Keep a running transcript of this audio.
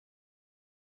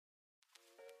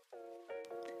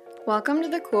Welcome to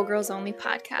the Cool Girls Only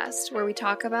podcast, where we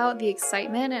talk about the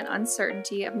excitement and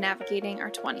uncertainty of navigating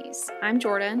our 20s. I'm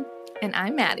Jordan. And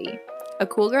I'm Maddie. A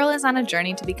cool girl is on a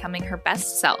journey to becoming her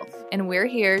best self, and we're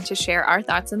here to share our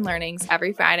thoughts and learnings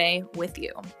every Friday with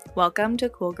you. Welcome to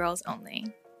Cool Girls Only.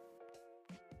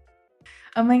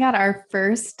 Oh my God, our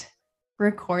first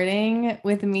recording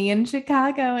with me in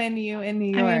Chicago and you in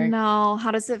New York. I know. How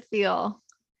does it feel?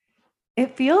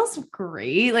 It feels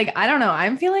great. Like, I don't know.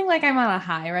 I'm feeling like I'm on a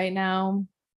high right now.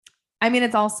 I mean,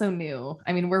 it's also new.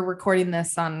 I mean, we're recording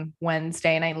this on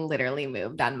Wednesday and I literally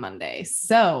moved on Monday.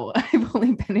 So I've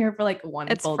only been here for like one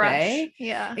full day.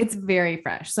 Yeah. It's very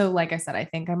fresh. So like I said, I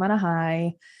think I'm on a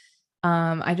high.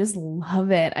 I just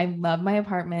love it. I love my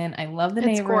apartment. I love the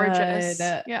neighborhood. Gorgeous.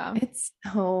 Yeah. It's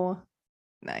so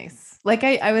nice. Like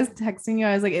I was texting you,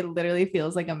 I was like, it literally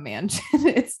feels like a mansion.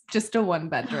 It's just a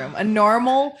 1-bedroom, a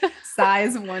normal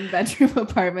size 1-bedroom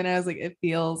apartment. I was like, it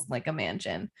feels like a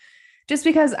mansion. Just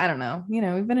because I don't know,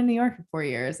 we've been in New York for 4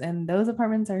 years and those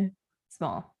apartments are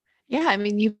small. Yeah. I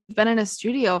mean, you've been in a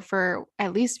studio for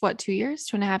at least 2 years,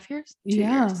 2.5 years? 2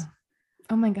 years.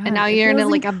 Oh my God. And now you're in a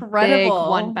big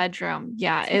 1-bedroom.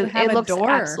 Yeah. It looks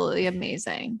absolutely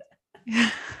amazing.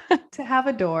 To have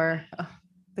a door,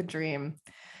 the dream.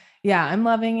 Yeah, I'm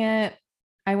loving it.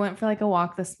 I went for like a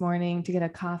walk this morning to get a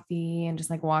coffee and just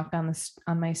like walked on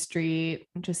my street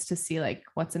just to see like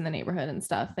what's in the neighborhood and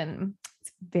stuff. And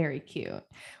it's very cute.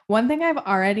 One thing I've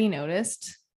already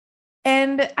noticed,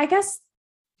 and I guess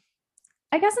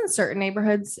in certain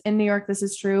neighborhoods in New York, this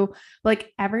is true.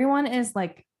 Like everyone is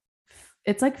like,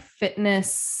 it's like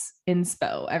fitness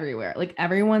inspo everywhere. Like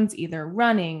everyone's either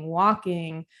running,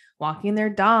 walking their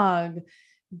dog,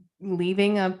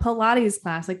 leaving a Pilates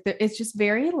class. Like it's just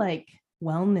very like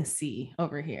wellnessy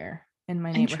over here in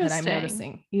my neighborhood. I'm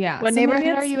noticing. Yeah. What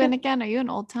neighborhood are you in again? Are you in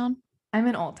Old Town? I'm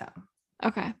in Old Town.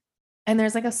 Okay. And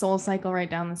there's like a Soul Cycle right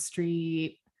down the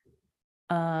street,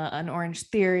 an Orange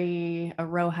Theory, a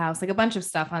row house, like a bunch of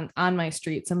stuff on my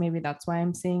street. So maybe that's why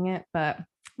I'm seeing it, but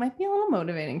might be a little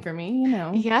motivating for me,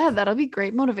 Yeah, that'll be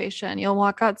great motivation. You'll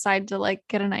walk outside to like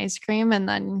get an ice cream and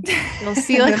then you'll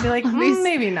see like, be like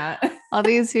maybe not. All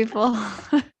these people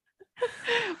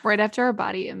right after our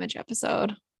body image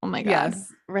episode. Oh my God.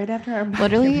 Yes, right after our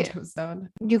body image episode.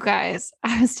 You guys,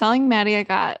 I was telling Maddie I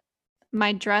got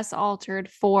my dress altered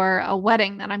for a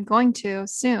wedding that I'm going to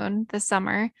soon this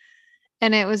summer.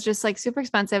 And it was just like super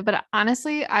expensive. But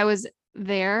honestly, I was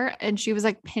there and she was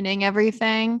like pinning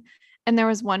everything. And there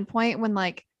was one point when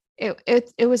like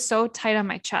it was so tight on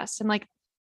my chest and like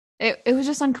it was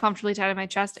just uncomfortably tight on my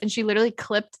chest. And she literally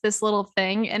clipped this little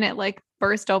thing and it like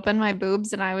burst open my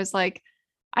boobs. And I was like,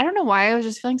 I don't know why I was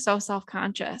just feeling so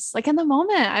self-conscious. Like in the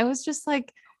moment, I was just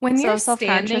like when so you're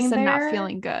self-conscious and not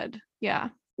feeling good. Yeah.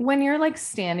 When you're like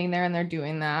standing there and they're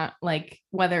doing that, like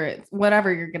whether it's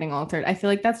whatever you're getting altered, I feel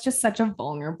like that's just such a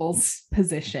vulnerable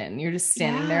position. You're just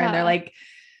standing there and they're like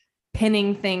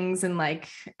pinning things and like,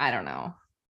 I don't know.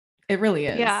 It really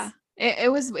is. Yeah.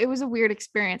 It was a weird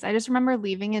experience. I just remember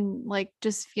leaving and like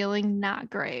just feeling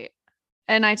not great.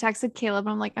 And I texted Caleb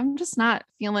and I'm like, I'm just not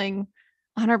feeling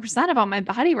 100% about my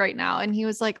body right now. And he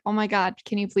was like, oh my God,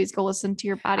 can you please go listen to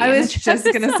your body? I was just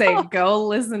going to say, go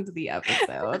listen to the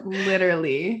episode.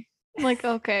 Literally. I'm like,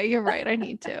 okay, you're right. I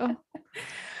need to.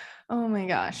 Oh my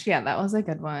gosh. Yeah, that was a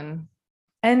good one.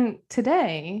 And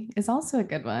today is also a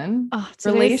good one. Oh,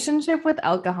 relationship with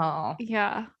alcohol.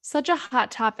 Yeah. Such a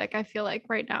hot topic, I feel like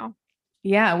right now.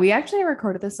 Yeah, we actually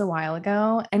recorded this a while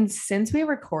ago. And since we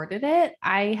recorded it,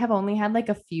 I have only had like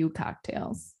a few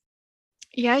cocktails.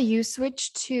 Yeah, you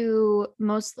switched to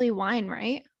mostly wine,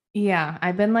 right? Yeah,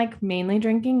 I've been like mainly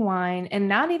drinking wine and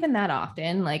not even that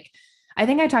often. Like, I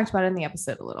think I talked about it in the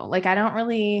episode a little. Like, I don't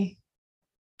really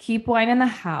keep wine in the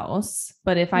house,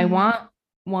 but if I want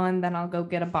one, then I'll go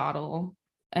get a bottle.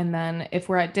 And then if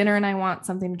we're at dinner and I want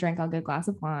something to drink, I'll get a glass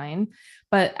of wine.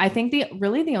 But I think the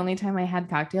only time I had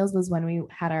cocktails was when we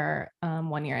had our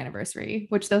 1-year anniversary,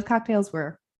 which those cocktails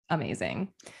were amazing.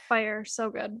 Fire. So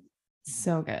good.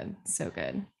 So good. So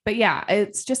good. But yeah,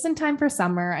 it's just in time for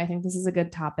summer. I think this is a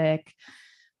good topic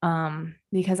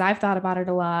because I've thought about it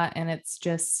a lot and it's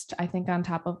just, I think, on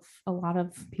top of a lot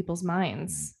of people's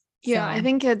minds. Yeah, I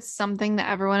think it's something that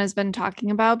everyone has been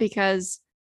talking about because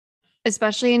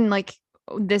especially in like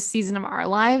this season of our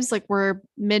lives, like we're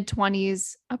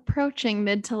mid-20s approaching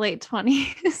mid to late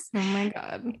 20s. Oh my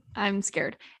God. I'm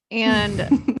scared.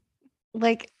 And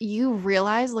like you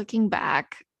realize looking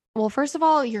back, well, first of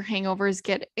all, your hangovers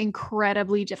get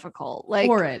incredibly difficult. Like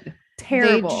horrid.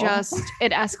 terrible.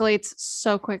 It escalates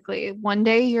so quickly. One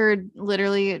day you're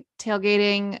literally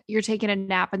tailgating, you're taking a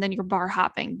nap, and then you're bar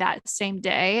hopping that same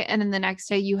day. And then the next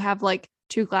day you have like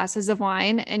 2 glasses of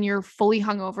wine and you're fully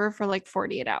hungover for like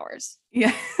 48 hours.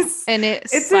 Yes. And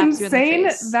it's insane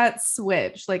that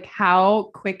switch, like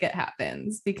how quick it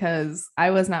happens, because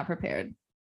I was not prepared.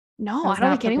 No, I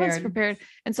don't think anyone's prepared.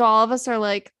 And so all of us are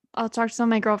like, I'll talk to some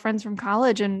of my girlfriends from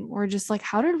college and we're just like,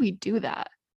 how did we do that?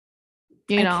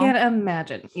 I can't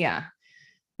imagine. Yeah.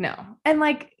 No. And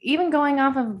like even going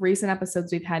off of recent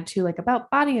episodes we've had too, like about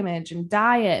body image and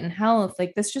diet and health,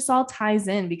 like this just all ties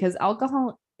in because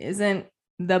alcohol isn't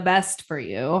the best for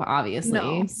you, obviously.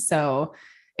 No. So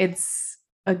it's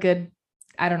a good,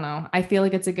 I don't know. I feel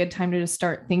like it's a good time to just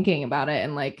start thinking about it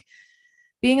and like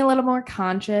being a little more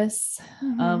conscious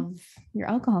of your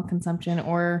alcohol consumption,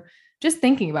 or just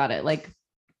thinking about it. Like,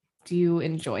 do you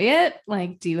enjoy it?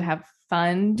 Like, do you have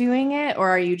fun doing it, or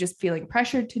are you just feeling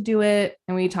pressured to do it?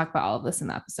 And we talk about all of this in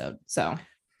the episode. So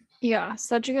yeah,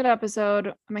 such a good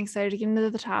episode. I'm excited to get into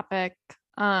the topic.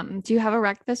 Do you have a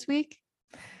rec this week?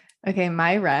 Okay,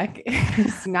 my rec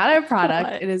is not a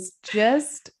product. It is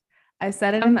just, I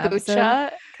said it in the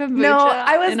episode. Kombucha. No,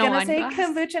 I was gonna say glass.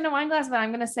 kombucha in a wine glass, but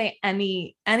I'm gonna say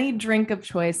any drink of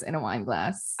choice in a wine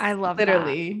glass. I love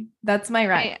literally. That's my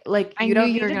rec. You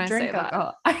don't need to drink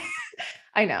alcohol.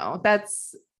 I know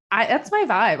that's my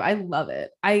vibe. I love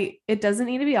it. It doesn't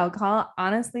need to be alcohol.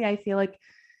 Honestly, I feel like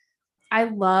I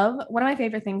love, one of my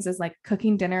favorite things is like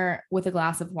cooking dinner with a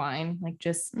glass of wine, like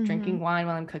just drinking wine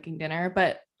while I'm cooking dinner.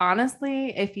 But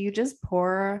honestly, if you just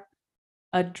pour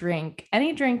a drink,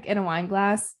 any drink in a wine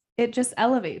glass, it just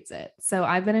elevates it. So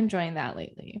I've been enjoying that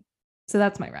lately. So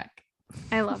that's my rec.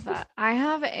 I love that. I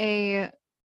have a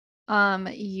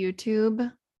YouTube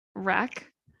rec.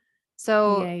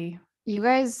 So Yay. You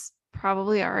guys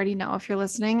probably already know, if you're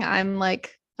listening, I'm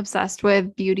like obsessed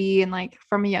with beauty, and like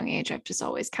from a young age I've just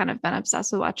always kind of been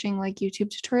obsessed with watching like YouTube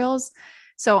tutorials.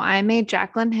 So I made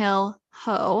Jaclyn Hill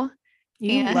hoe.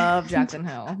 You love Jaclyn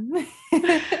Hill.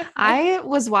 I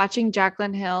was watching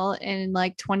Jaclyn Hill in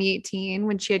like 2018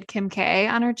 when she had Kim K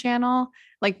on her channel,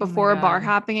 like before bar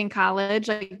hopping in college.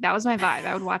 Like that was my vibe.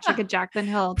 I would watch like a Jaclyn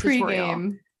Hill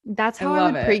tutorial. That's how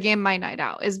I would pregame my night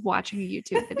out, is watching a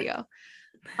YouTube video.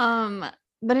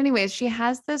 But anyways, she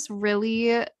has this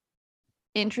really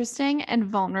interesting and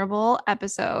vulnerable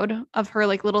episode of her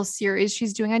like little series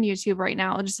she's doing on YouTube right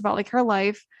now, just about like her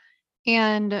life.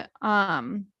 And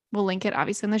we'll link it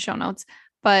obviously in the show notes.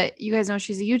 But you guys know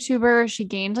she's a YouTuber. She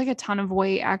gained like a ton of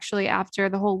weight actually after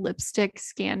the whole lipstick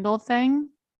scandal thing.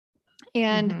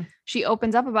 And she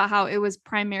opens up about how it was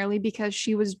primarily because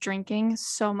she was drinking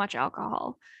so much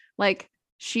alcohol. Like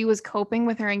she was coping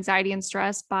with her anxiety and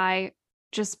stress by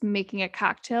just making a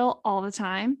cocktail all the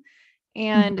time.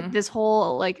 And this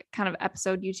whole like kind of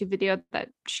episode YouTube video that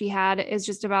she had is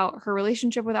just about her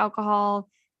relationship with alcohol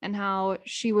and how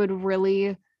she would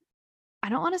really, I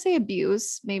don't want to say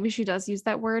abuse, maybe she does use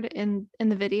that word in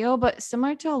the video, but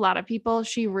similar to a lot of people,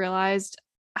 she realized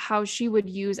how she would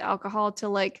use alcohol to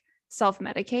like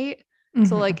self-medicate.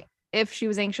 So like if she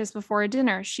was anxious before a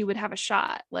dinner, she would have a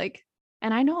shot. Like,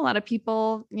 and I know a lot of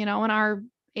people, you know, in our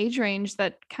age range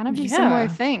that kind of do similar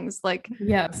things. Like,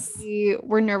 yes,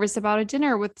 we're nervous about a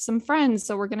dinner with some friends,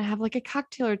 so we're gonna have like a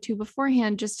cocktail or two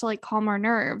beforehand just to like calm our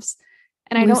nerves.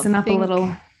 And I don't think a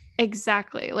little.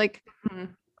 Exactly. Like,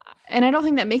 and I don't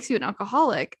think that makes you an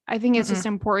alcoholic. I think it's just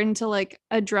important to like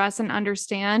address and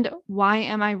understand, why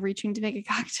am I reaching to make a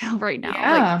cocktail right now?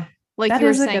 Yeah, like that you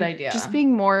were is a saying, good idea. Just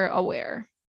being more aware.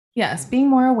 Yes, being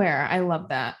more aware. I love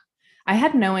that. I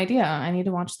had no idea. I need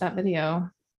to watch that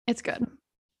video. It's good.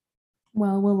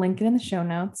 Well, we'll link it in the show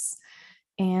notes.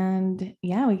 And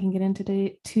yeah, we can get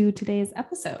into today's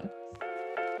episode.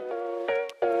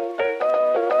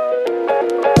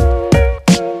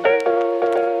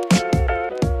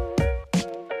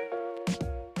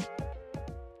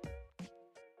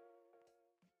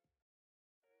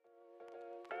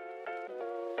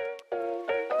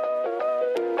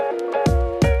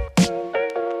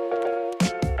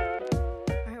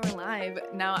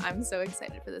 Now I'm so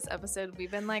excited for this episode.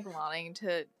 We've been like wanting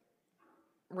to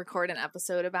record an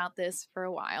episode about this for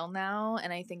a while now,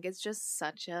 and I think it's just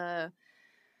such a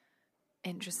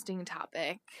interesting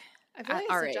topic. I feel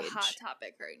like it's such a hot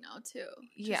topic right now too.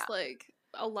 Just like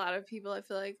a lot of people I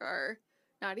feel like are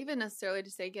not even necessarily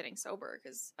to say getting sober,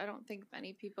 because I don't think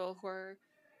many people who are,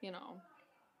 you know,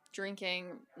 drinking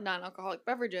non-alcoholic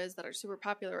beverages that are super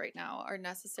popular right now are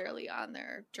necessarily on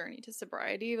their journey to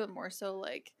sobriety, but more so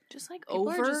like just like people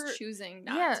are just choosing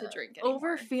not to drink anymore.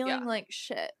 Over feeling like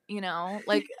shit, you know?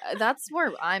 Like that's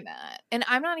where I'm at. And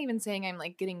I'm not even saying I'm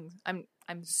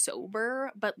I'm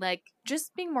sober, but like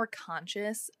just being more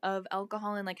conscious of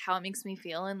alcohol and like how it makes me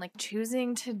feel, and like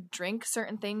choosing to drink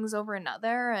certain things over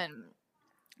another, and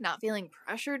not feeling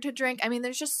pressured to drink. I mean,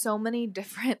 there's just so many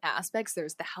different aspects.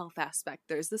 There's the health aspect,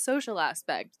 there's the social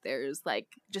aspect, there's like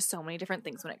just so many different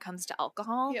things when it comes to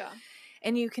alcohol. Yeah.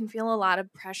 And you can feel a lot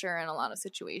of pressure in a lot of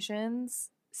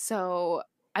situations. So,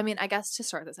 I mean, I guess to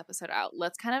start this episode out,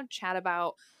 let's kind of chat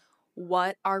about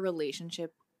what our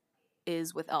relationship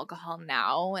is with alcohol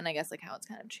now, and I guess like how it's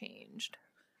kind of changed.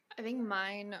 I think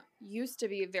mine used to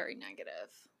be very negative.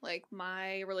 Like,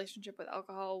 my relationship with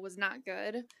alcohol was not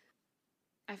good.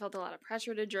 I felt a lot of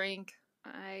pressure to drink.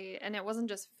 And it wasn't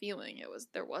just feeling,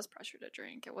 there was pressure to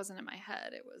drink. It wasn't in my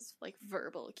head. It was like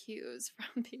verbal cues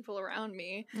from people around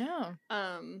me. Yeah.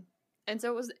 And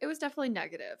so it was definitely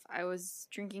negative. I was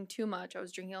drinking too much. I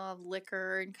was drinking a lot of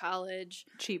liquor in college.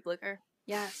 Cheap liquor.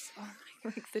 Yes. Oh my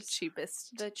God. Like the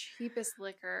cheapest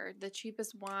liquor, the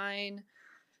cheapest wine.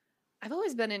 I've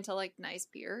always been into like nice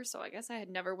beer, so I guess I had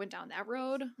never went down that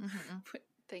road. Mm-hmm.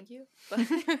 Thank you. But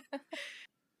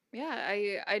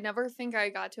yeah, I never think I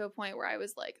got to a point where I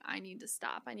was like, I need to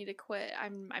stop. I need to quit.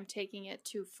 I'm taking it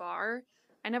too far.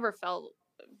 I never felt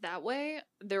that way.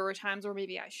 There were times where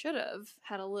maybe I should have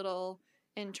had a little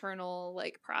internal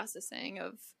like processing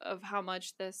of how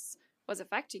much this was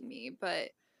affecting me,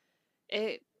 but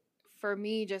it for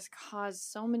me just caused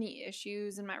so many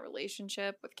issues in my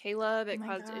relationship with Caleb. It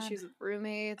caused issues with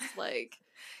roommates. Like,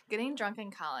 getting drunk in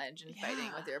college and fighting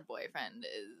Yeah. with your boyfriend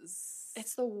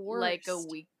it's the worst. like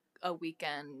a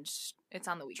weekend. It's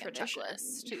on the weekend Tradition.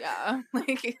 checklist. Yeah,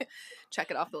 like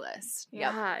check it off the list.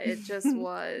 Yeah, it just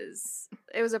was.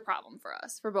 It was a problem for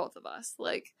us, for both of us.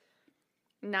 Like,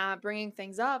 not bringing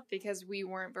things up because we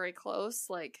weren't very close.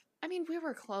 Like, I mean, we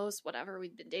were close, whatever.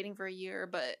 We'd been dating for a year,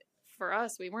 but for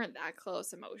us, we weren't that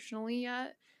close emotionally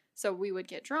yet. So we would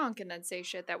get drunk and then say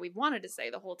shit that we wanted to say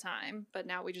the whole time, but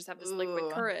now we just have this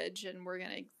liquid courage and we're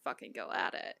gonna fucking go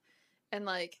at it. And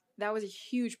like, that was a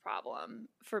huge problem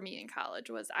for me in college,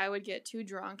 was I would get too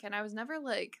drunk, and I was never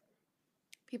like,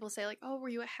 people say like, oh, were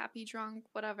you a happy drunk,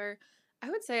 whatever. I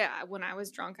would say when I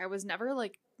was drunk, I was never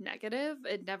like negative.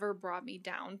 It never brought me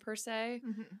down per se.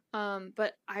 Mm-hmm.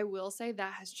 But I will say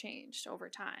that has changed over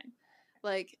time.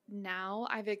 Like, now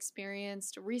I've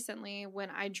experienced recently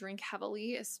when I drink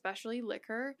heavily, especially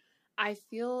liquor, I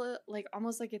feel like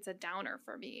almost like it's a downer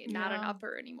for me, not an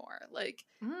upper anymore. Like,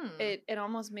 it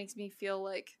almost makes me feel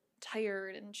like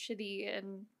tired and shitty,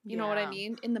 and you know what I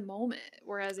mean, in the moment.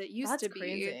 Whereas it used to be,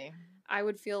 crazy. I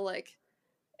would feel like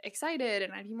excited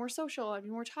and I'd be more social, I'd be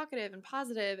more talkative and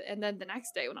positive, and then the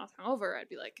next day when I was hungover, I'd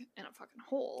be like in a fucking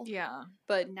hole. Yeah.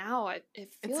 But now it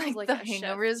feels it's like the a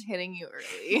hangover shift. is hitting you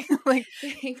early. Like The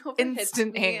hangover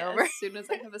instant hits me hangover as soon as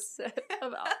I have a sip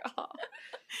of alcohol.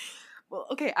 Well,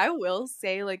 okay, I will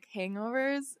say like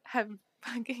hangovers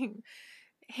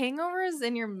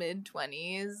in your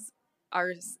mid-20s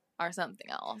are something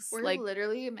else. We're like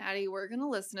literally, Maddie, we're gonna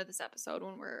listen to this episode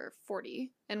when we're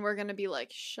 40, and we're gonna be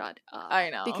like, shut up. I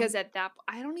know. Because at that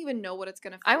I don't even know what it's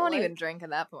gonna feel I won't like. even drink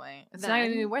at that point. It's not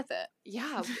even worth it.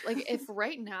 Yeah, like if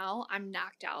right now I'm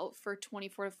knocked out for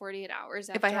 24 to 48 hours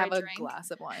after if I have a drink, glass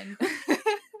of wine.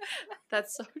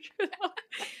 That's so true.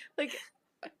 Like,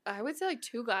 I would say like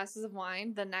 2 glasses of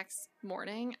wine the next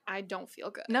morning, I don't feel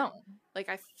good. No. Like,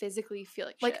 I physically feel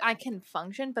like Like shit. I can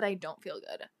function, but I don't feel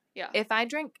good. Yeah. If I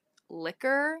drink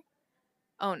liquor,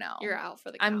 oh no. You're out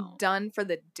for the count. I'm done for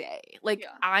the day. Like, Yeah.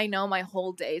 I know my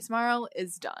whole day tomorrow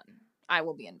is done. I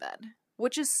will be in bed,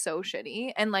 which is so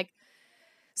shitty. And like,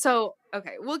 so,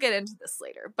 okay, we'll get into this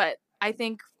later, but I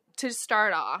think to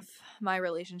start off, my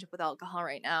relationship with alcohol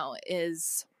right now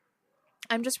is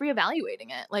I'm just reevaluating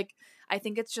it. Like, I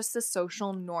think it's just a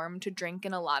social norm to drink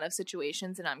in a lot of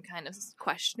situations, and I'm kind of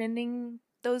questioning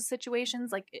those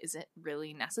situations. Like, is it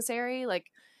really necessary? Like,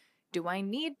 do I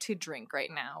need to drink right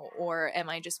now? Or am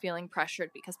I just feeling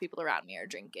pressured because people around me are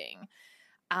drinking?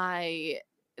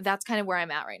 That's kind of where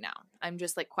I'm at right now. I'm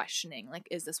just like questioning, like,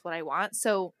 is this what I want?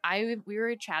 So we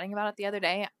were chatting about it the other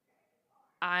day.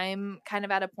 I'm kind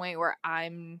of at a point where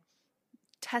I'm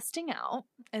testing out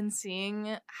and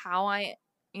seeing how I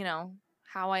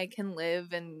can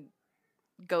live and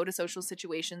go to social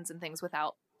situations and things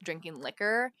without drinking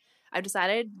liquor. I've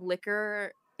decided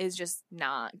liquor is just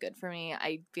not good for me.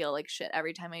 I feel like shit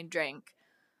every time I drink,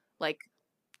 like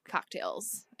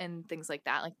cocktails and things like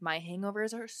that. Like, my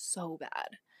hangovers are so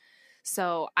bad.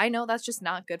 So I know that's just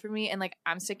not good for me. And like,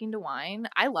 I'm sticking to wine.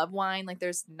 I love wine. Like,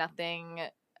 there's nothing.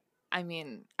 I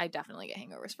mean, I definitely get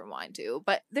hangovers from wine too,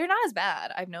 but they're not as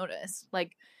bad, I've noticed.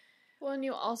 Like, Well, and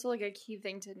you also, like, a key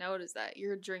thing to note is that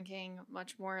you're drinking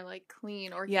much more, like,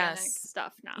 clean, organic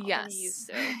stuff now than you used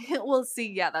to. Well,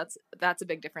 see, yeah, that's a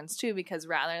big difference too, because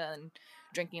rather than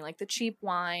drinking like the cheap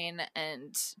wine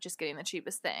and just getting the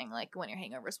cheapest thing, like when your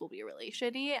hangovers will be really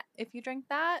shitty if you drink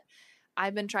that,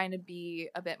 I've been trying to be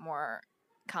a bit more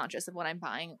conscious of what I'm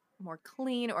buying, more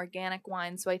clean, organic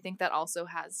wine. So I think that also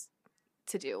has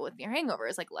to do with your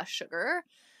hangovers, like less sugar,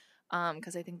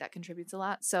 because I think that contributes a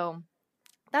lot. So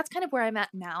that's kind of where I'm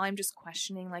at now. I'm just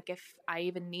questioning like if I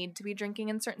even need to be drinking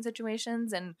in certain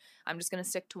situations, and I'm just going to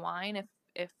stick to wine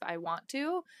if I want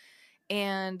to.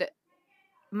 And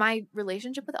my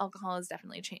relationship with alcohol has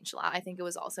definitely changed a lot. I think it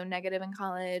was also negative in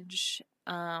college.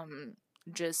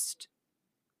 Just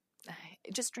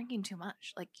drinking too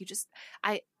much. Like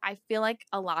I feel like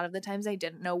a lot of the times I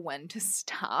didn't know when to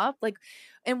stop. Like,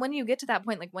 and when you get to that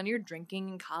point, like when you're drinking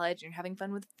in college and you're having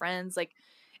fun with friends, like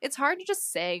it's hard to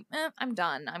just say, I'm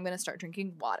done. I'm going to start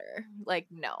drinking water. Like,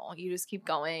 no, you just keep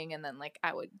going. And then like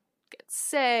I would get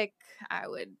sick. I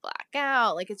would black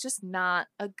out. Like, it's just not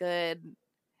a good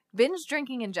binge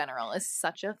drinking in general is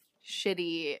such a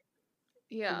shitty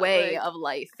way of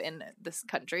life in this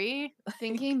country.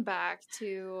 Thinking back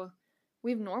to,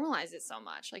 we've normalized it so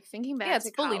much. Like thinking back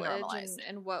to fully college normalized.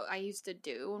 and what I used to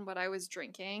do and what I was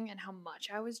drinking and how much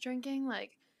I was drinking,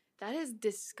 like that is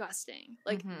disgusting.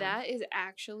 Like that is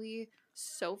actually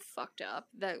so fucked up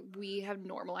that we have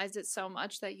normalized it so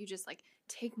much that you just like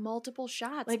take multiple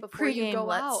shots like before you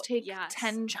go out. Let's take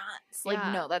 10 shots. Like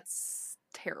no, that's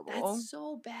terrible. That's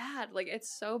so bad. Like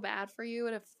it's so bad for you.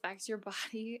 It affects your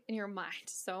body and your mind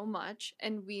so much.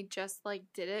 And we just like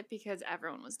did it because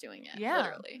everyone was doing it. Yeah.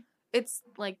 Literally. It's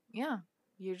like, yeah,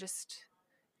 you're just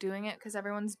doing it because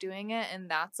everyone's doing it. And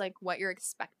that's like what you're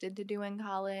expected to do in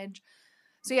college.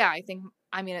 So yeah, I think,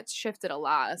 I mean, it's shifted a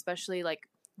lot, especially like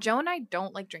Joe and I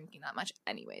don't like drinking that much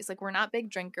anyways. Like we're not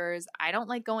big drinkers. I don't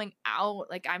like going out.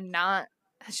 Like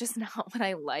it's just not what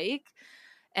I like.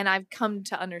 And I've come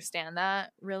to understand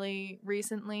that really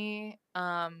recently.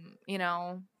 You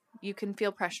know, you can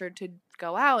feel pressured to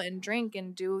go out and drink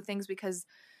and do things because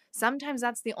sometimes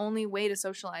that's the only way to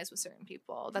socialize with certain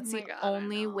people. That's the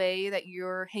only way that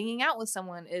you're hanging out with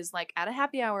someone is like at a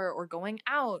happy hour or going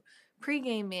out,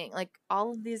 pre-gaming, like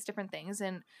all of these different things.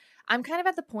 And I'm kind of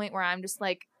at the point where I'm just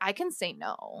like, I can say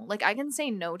no. Like I can say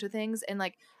no to things and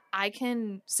like I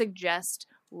can suggest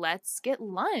let's get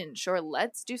lunch or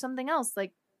let's do something else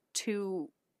like to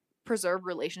preserve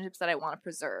relationships that I want to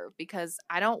preserve because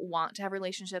I don't want to have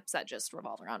relationships that just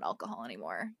revolve around alcohol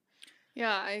anymore.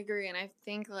 Yeah, I agree. And I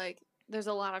think like there's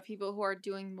a lot of people who are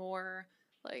doing more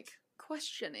like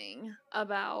questioning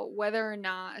about whether or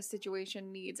not a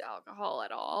situation needs alcohol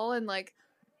at all. And like,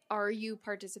 are you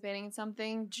participating in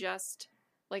something just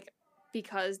like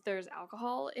because there's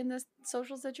alcohol in this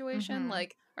social situation?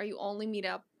 Like, are you only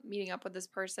meeting up with this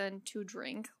person to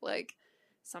drink? Like,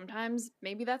 sometimes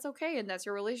maybe that's okay and that's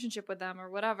your relationship with them or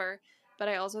whatever. But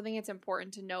I also think it's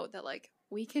important to note that like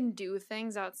we can do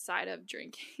things outside of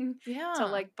drinking to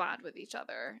like bond with each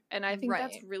other. And I think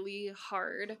that's really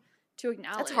hard to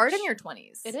acknowledge. It's hard in your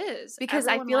 20s. It is. Because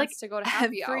I feel like to go to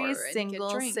happy every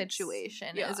single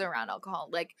situation is around alcohol.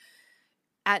 Like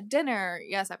at dinner,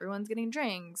 yes, everyone's getting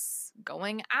drinks,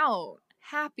 going out,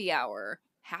 happy hour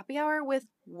with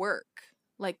work,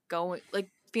 like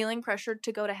feeling pressured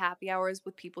to go to happy hours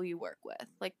with people you work with.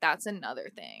 Like that's another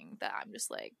thing that I'm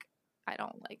just like, I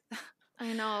don't like that.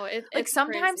 I know. It's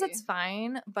sometimes crazy. it's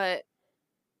fine, but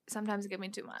sometimes it gives me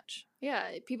too much. Yeah,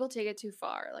 people take it too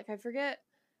far. Like I forget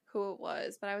who it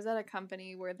was, but I was at a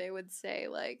company where they would say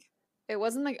like, it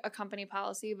wasn't like a company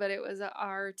policy, but it was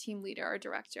our team leader, our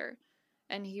director.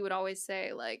 And he would always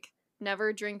say like,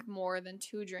 never drink more than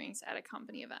 2 drinks at a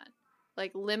company event.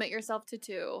 Like limit yourself to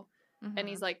 2. And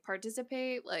he's like,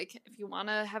 participate. Like if you want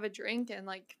to have a drink and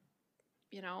like,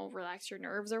 you know, relax your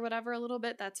nerves or whatever a little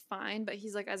bit, that's fine. But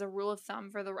he's like, as a rule of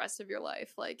thumb for the rest of your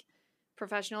life, like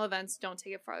professional events, don't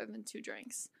take it farther than 2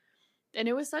 drinks. And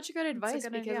it was such good advice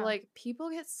because like people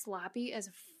get sloppy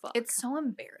as fuck. It's so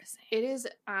embarrassing. It is,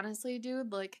 honestly,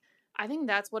 dude. Like I think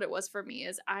that's what it was for me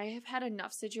is I have had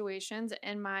enough situations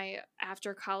in my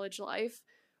after college life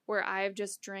where I've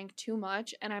just drank too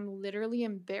much and I'm literally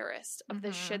embarrassed of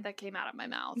the shit that came out of my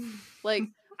mouth. Like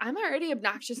I'm already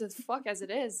obnoxious as fuck as it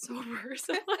is sober.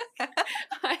 So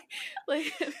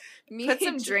put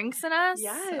some drinks in us.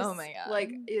 Yes. Oh my god.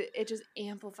 Like it just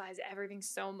amplifies everything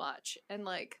so much. And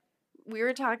like we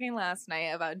were talking last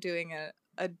night about doing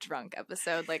a drunk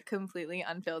episode, like completely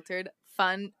unfiltered.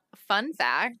 Fun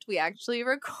fact, we actually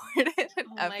recorded an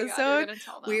episode. God, you're gonna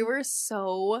tell them.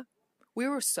 We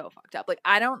were so fucked up. Like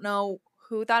I don't know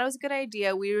who thought it was a good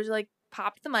idea. We were like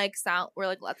popped the mics out. We're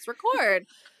like, let's record.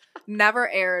 Never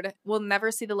aired. We'll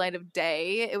never see the light of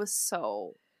day. It was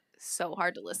so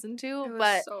hard to listen to.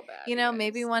 But so bad, you know,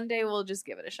 maybe one day we'll just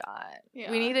give it a shot.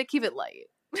 Yeah. We need to keep it light.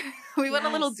 We went a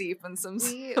little deep in some.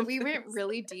 We went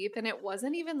really deep, and it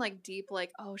wasn't even like deep.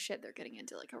 Like, oh shit, they're getting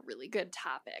into like a really good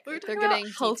topic. Like, they're getting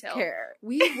detailed. Healthcare.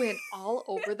 We went all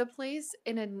over the place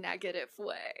in a negative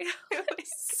way.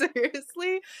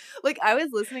 Seriously, like I was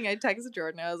listening. I texted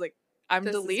Jordan. I was like, I'm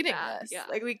deleting this. Yeah.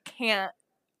 Like we can't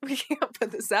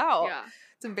put this out. Yeah.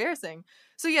 It's embarrassing.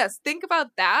 So yes, think about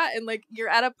that. And like you're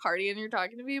at a party and you're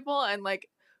talking to people and like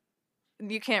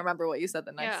you can't remember what you said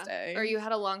the next day. Or you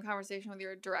had a long conversation with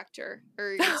your director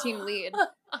or your team lead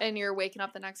and you're waking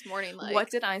up the next morning like,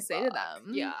 what did I say to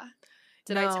them? Yeah.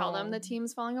 Did I tell them the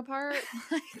team's falling apart?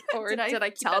 Or did I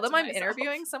tell them I'm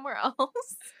interviewing somewhere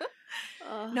else?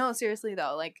 No, seriously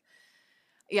though, like,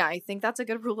 yeah, I think that's a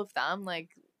good rule of thumb. Like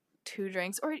 2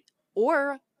 drinks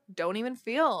or don't even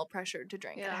feel pressured to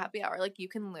drink at a happy hour. Like you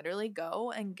can literally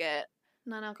go and get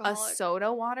non-alcoholic a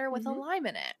soda water with a lime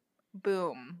in it.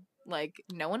 Boom. Like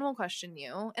no one will question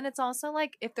you. And it's also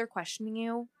like if they're questioning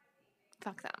you,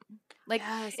 fuck them. Like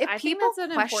if people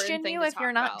question you if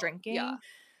you're not drinking,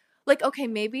 like okay,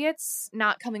 maybe it's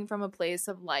not coming from a place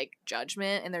of like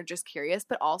judgment and they're just curious,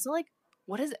 but also like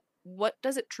what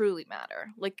does it truly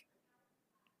matter? Like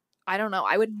I don't know.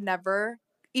 I would never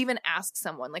even ask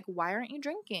someone like why aren't you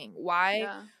drinking? Why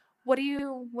what are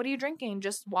you drinking?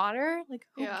 Just water? Like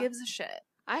who gives a shit?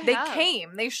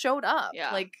 They showed up.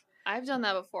 Yeah. Like I've done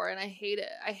that before and I hate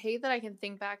it. I hate that I can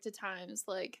think back to times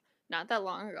like not that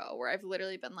long ago where I've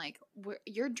literally been like,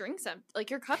 your drink's empty,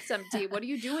 like your cup's empty. What are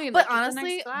you doing? But like,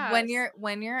 honestly, when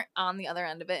you're on the other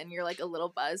end of it and you're like a little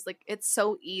buzzed, like it's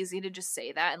so easy to just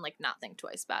say that and like not think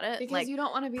twice about it. Because like, you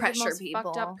don't want to be the most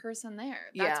fucked up person there.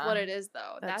 That's what it is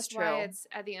though. That's why it's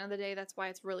at the end of the day, that's why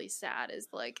it's really sad is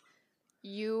like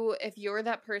if you're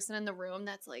that person in the room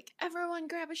that's like, everyone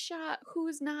grab a shot,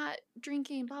 who's not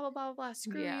drinking, blah, blah, blah, blah, blah.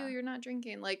 Screw you, you're not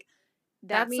drinking. Like,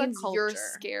 that means you're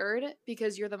scared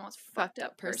because you're the most fucked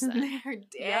up person there. Damn.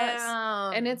 Yes.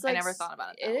 And it's like, I never thought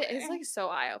about it that way. It's like so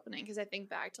eye-opening because I think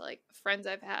back to like friends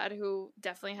I've had who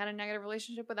definitely had a negative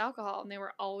relationship with alcohol and they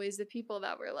were always the people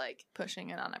that were like pushing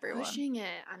it on everyone.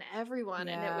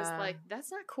 And it was like,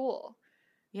 that's not cool.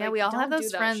 Yeah, like, we all have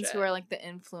those friends who are like the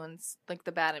influence, like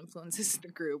the bad influences in the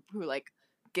group who like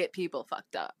get people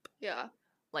fucked up. Yeah.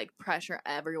 Like pressure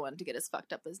everyone to get as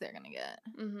fucked up as they're gonna get.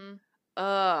 Mm-hmm.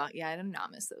 Yeah, I do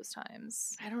not miss those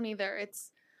times. I don't either. It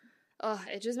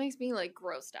just makes me like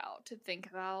grossed out to think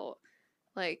about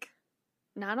like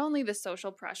not only the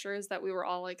social pressures that we were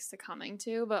all like succumbing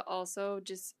to, but also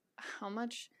just how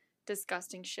much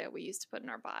disgusting shit we used to put in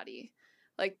our body.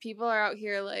 Like, people are out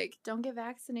here like, don't get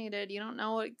vaccinated. You don't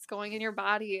know what's going in your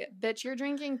body. Bitch, you're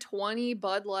drinking 20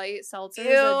 Bud Light seltzers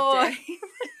a day.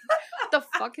 What the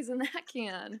fuck is in that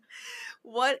can?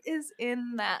 What is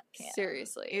in that can?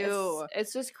 Seriously. Ew.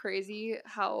 It's just crazy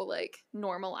how, like,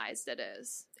 normalized it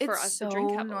is for us to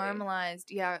drink heavily. It's so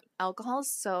normalized. Yeah, alcohol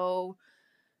is so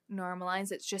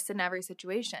normalized. It's just in every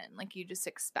situation. Like, you just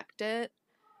expect it.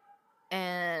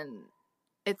 And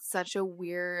it's such a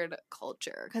weird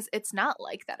culture because it's not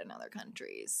like that in other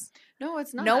countries. No,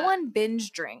 it's not. No one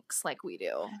binge drinks like we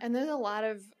do. And there's a lot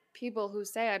of people who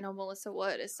say, I know Melissa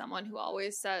Wood is someone who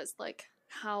always says, like,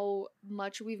 how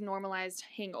much we've normalized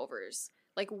hangovers.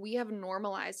 Like, we have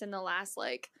normalized in the last,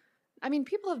 like, I mean,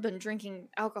 people have been drinking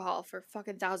alcohol for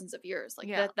fucking thousands of years. Like,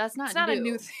 that's not new. It's not a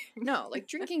new thing. No, like,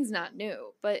 drinking's not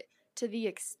new. But to the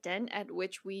extent at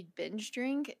which we binge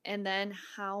drink and then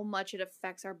how much it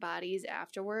affects our bodies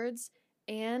afterwards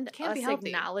and us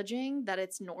acknowledging that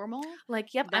it's normal.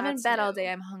 Like, yep, I'm in bed all day.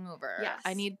 I'm hungover. Yes.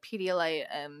 I need Pedialyte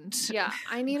and... Yeah,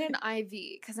 I need an IV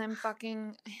because I'm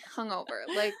fucking hungover.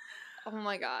 Like, oh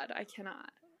my God, I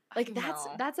cannot. Like,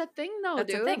 that's a thing though,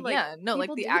 that's dude. a thing, like, yeah. No,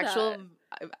 like the actual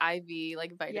IV,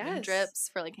 like vitamin drips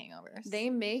for like hangovers. They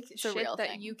make shit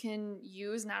that you can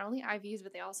use, not only IVs,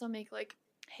 but they also make like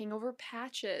hangover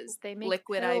patches. They make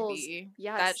liquid pills. IV.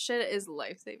 Yes, that shit is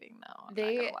life-saving though. I'm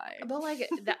not gonna lie. But like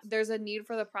there's a need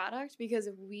for the product because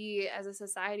we as a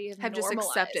society have just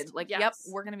accepted like, yep,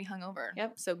 we're gonna be hungover.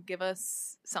 Yep. So give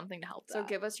us something to help that. So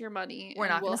give us your money. We're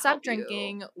not gonna stop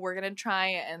drinking. We're gonna try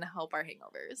and help our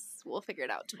hangovers. We'll figure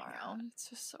it out tomorrow. God, it's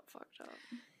just so fucked up.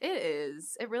 It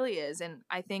is. It really is. And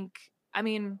I think, I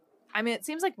mean, it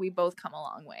seems like we both come a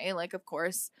long way. Like, of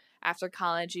course, after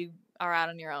college, you are out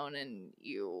on your own and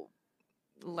you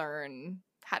learn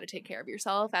how to take care of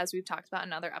yourself, as we've talked about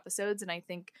in other episodes. And I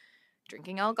think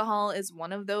drinking alcohol is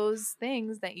one of those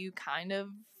things that you kind of,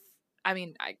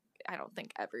 I don't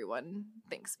think everyone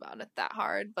thinks about it that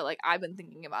hard, but like I've been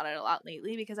thinking about it a lot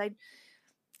lately because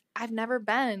I've never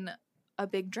been a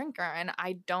big drinker, and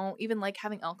I don't even like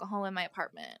having alcohol in my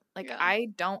apartment. Like Yeah. I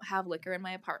don't have liquor in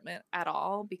my apartment at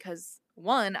all because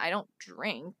one, I don't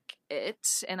drink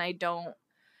it, and I don't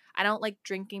like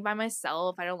drinking by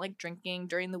myself. I don't like drinking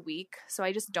during the week, so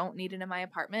I just don't need it in my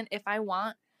apartment. If I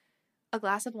want a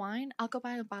glass of wine, I'll go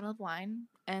buy a bottle of wine,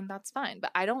 and that's fine.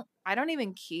 But I don't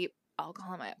even keep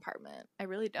alcohol in my apartment. I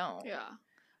really don't. Yeah.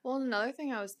 Well, another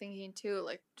thing I was thinking too,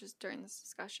 like just during this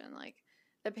discussion, like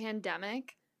the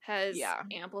pandemic has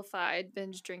amplified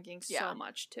binge drinking so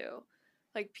much too.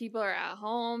 Like people are at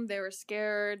home, they were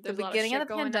scared. The beginning of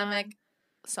the pandemic,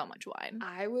 so much wine.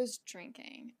 I was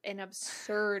drinking an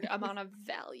absurd amount of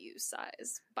value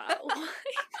size bottle of wine.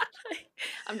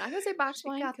 I'm not gonna say box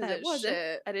wine because it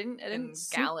wasn't. I didn't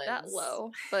swoop that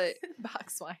low, but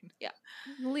box wine. Yeah,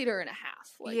 1.5 liters.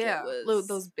 Like yeah, it was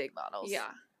those big bottles. Yeah.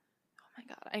 Oh my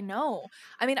god, I know.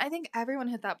 I mean, I think everyone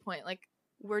hit that point. Like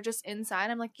we're just inside.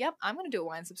 I'm like, yep, I'm gonna do a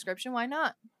wine subscription. Why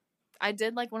not? I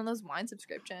did like one of those wine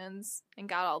subscriptions and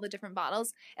got all the different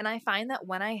bottles. And I find that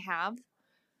when I have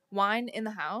wine in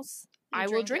the house, I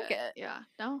will drink it. Yeah.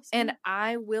 No. And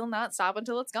I will not stop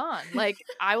until it's gone. Like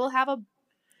I'll have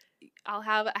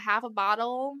a half a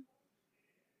bottle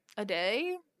a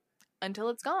day until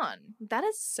it's gone. That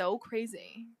is so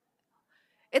crazy.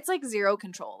 It's like zero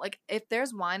control. Like if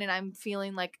there's wine and I'm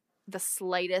feeling like the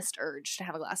slightest urge to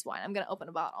have a glass of wine, I'm going to open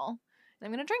a bottle and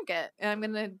I'm going to drink it and I'm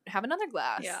going to have another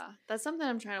glass. Yeah. That's something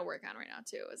I'm trying to work on right now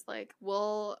too. Is like,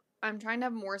 I'm trying to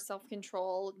have more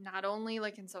self-control, not only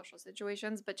like in social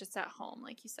situations, but just at home,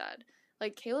 like you said.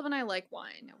 Like Caleb and I like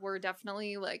wine. We're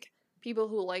definitely like people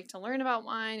who like to learn about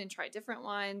wine and try different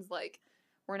wines. Like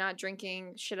we're not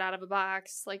drinking shit out of a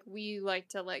box. Like we like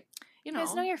to like, you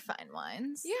guys know your fine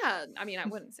wines. Yeah. I mean, I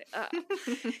wouldn't say that.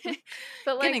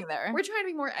 But like getting there. We're trying to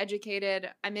be more educated.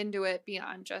 I'm into it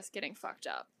beyond just getting fucked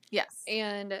up. Yes.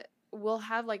 And we'll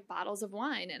have like bottles of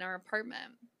wine in our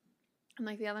apartment. And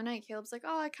like the other night, Caleb's like,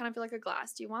 oh, I kind of feel like a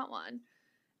glass. Do you want one?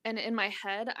 And in my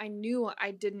head, I knew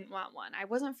I didn't want one. I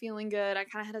wasn't feeling good. I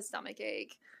kind of had a stomach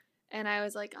ache. And I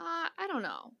was like, I don't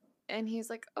know. And he's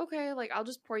like, okay, like I'll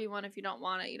just pour you one. If you don't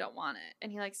want it, you don't want it. And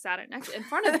he like sat it in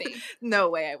front of me. No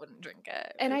way I wouldn't drink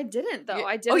it. And I didn't though.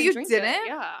 I didn't. Oh, you drink didn't? It.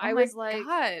 Yeah. Oh I was like,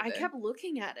 God. I kept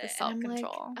looking at it. The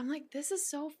self-control. I'm like, this is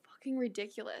so fucking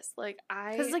ridiculous. Like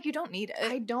because like you don't need it.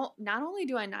 I don't. Not only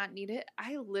do I not need it,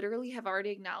 I literally have already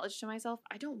acknowledged to myself,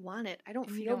 I don't want it. I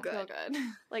don't feel good.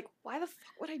 Like why the fuck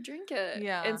would I drink it?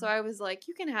 Yeah. And so I was like,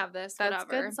 you can have this. That's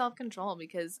whatever. good self-control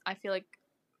because I feel like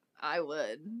I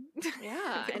would.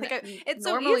 Yeah. It's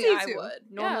normally so easy I to. would.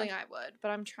 Normally I would. But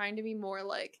I'm trying to be more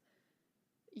like,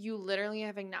 you literally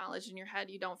have acknowledged in your head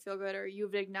you don't feel good, or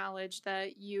you've acknowledged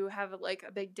that you have like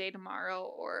a big day tomorrow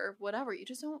or whatever. You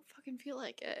just don't fucking feel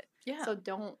like it. Yeah. So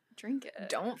don't drink it.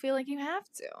 Don't feel like you have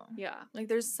to. Yeah.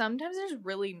 Like sometimes there's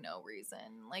really no reason.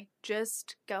 Like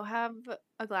just go have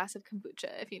a glass of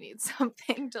kombucha if you need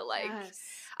something to like. Yes.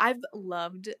 I've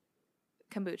loved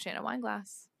kombucha in a wine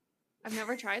glass. I've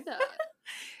never tried that.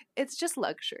 It's just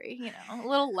luxury, a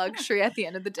little luxury at the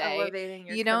end of the day. Elevating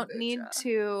your you don't kombucha. need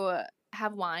to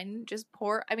have wine. Just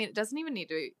pour. I mean, it doesn't even need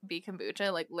to be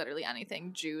kombucha. Like literally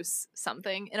anything, juice,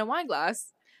 something in a wine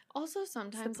glass. Also,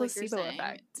 sometimes it's the placebo like you're saying,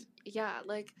 effect. Yeah,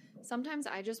 like sometimes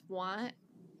I just want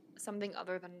something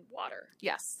other than water.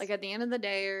 Yes. Like at the end of the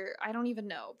day, or I don't even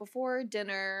know, before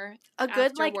dinner, a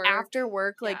good after like work. after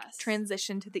work like Yes.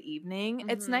 transition to the evening.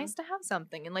 It's Mhm. nice to have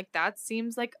something, and like that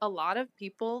seems like a lot of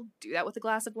people do that with a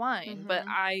glass of wine. But Mhm.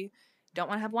 I don't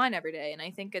want to have wine every day, and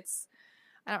I think it's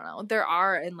I don't know. There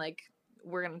are, and like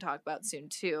we're gonna talk about soon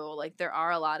too. Like there are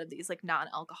a lot of these like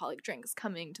non-alcoholic drinks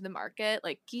coming to the market,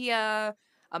 like Gia,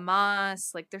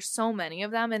 Amas. Like there's so many of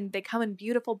them, and they come in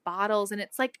beautiful bottles, and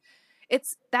it's like.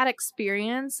 It's that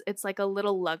experience. It's like a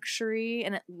little luxury,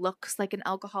 and it looks like an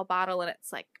alcohol bottle, and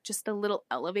it's like just a little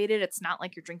elevated. It's not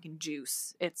like you're drinking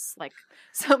juice. It's like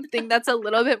something that's a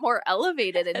little bit more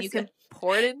elevated, and you can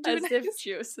pour it into As it. if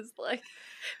juice is like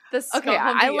the Okay, scum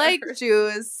of I the like earth.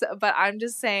 juice, but I'm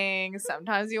just saying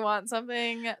sometimes you want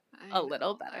something I a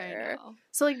little know, I better. know.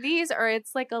 So like these are,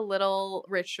 it's like a little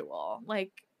ritual.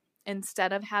 Like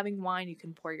instead of having wine, you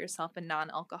can pour yourself a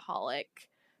non-alcoholic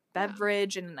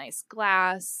beverage in a nice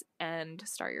glass and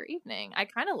start your evening. I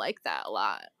kind of like that a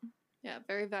lot. Yeah,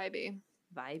 very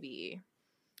Vibey.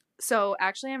 So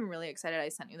actually I'm really excited. I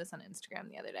sent you this on Instagram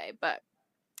the other day, but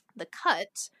The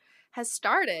Cut has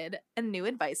started a new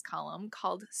advice column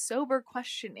called Sober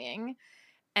Questioning,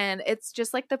 and it's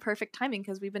just like the perfect timing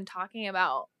because we've been talking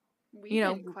about We've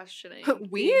been questioning.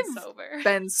 we've being sober.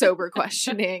 been sober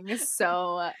questioning.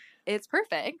 So it's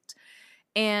perfect.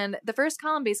 And the first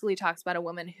column basically talks about a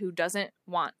woman who doesn't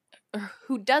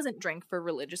drink for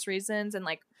religious reasons and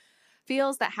like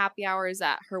feels that happy hours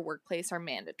at her workplace are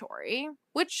mandatory,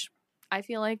 which I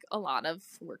feel like a lot of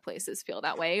workplaces feel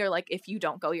that way, or like if you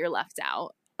don't go, you're left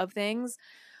out of things.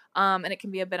 And it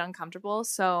can be a bit uncomfortable.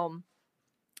 So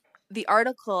the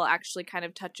article actually kind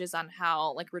of touches on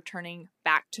how like returning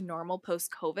back to normal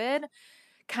post-COVID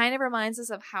kind of reminds us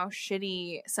of how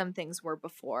shitty some things were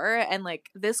before. And like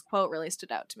this quote really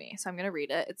stood out to me. So I'm going to read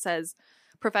it. It says,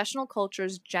 "Professional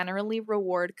cultures generally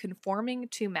reward conforming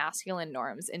to masculine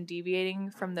norms, and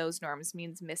deviating from those norms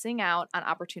means missing out on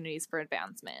opportunities for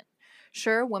advancement.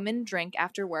 Sure, women drink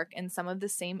after work and some of the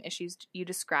same issues you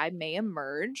describe may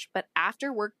emerge, but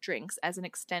after work drinks as an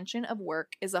extension of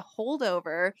work is a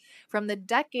holdover from the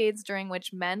decades during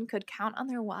which men could count on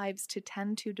their wives to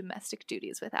tend to domestic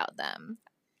duties without them."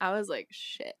 I was like,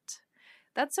 shit.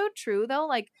 That's so true, though.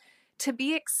 Like, to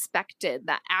be expected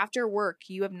that after work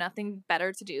you have nothing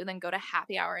better to do than go to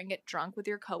happy hour and get drunk with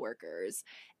your coworkers.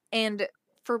 And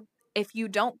if you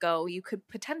don't go, you could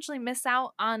potentially miss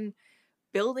out on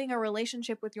building a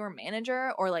relationship with your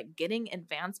manager or like getting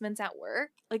advancements at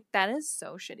work. Like, that is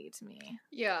so shitty to me.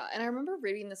 Yeah, and I remember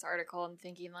reading this article and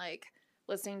thinking like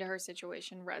listening to her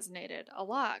situation resonated a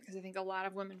lot, because I think a lot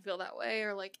of women feel that way,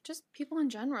 or like just people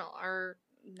in general are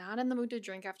not in the mood to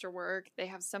drink after work. They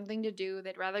have something to do.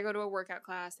 They'd rather go to a workout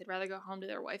class. They'd rather go home to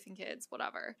their wife and kids,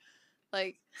 whatever.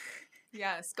 Like,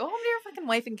 yes, go home to your fucking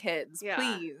wife and kids, yeah,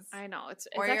 please. I know it's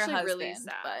or actually your husband, really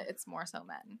sad, but it's more so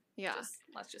men. Yeah,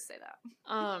 Let's just say that.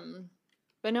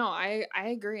 But no, I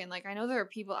agree, and like I know there are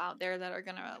people out there that are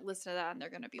gonna listen to that and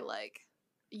they're gonna be like,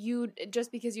 you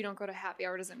just because you don't go to happy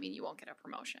hour doesn't mean you won't get a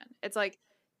promotion. It's like,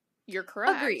 you're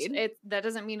correct. Agreed. That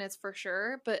doesn't mean it's for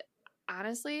sure, but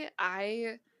honestly,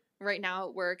 I right now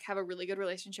at work have a really good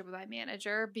relationship with my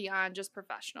manager beyond just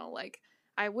professional. Like,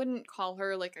 I wouldn't call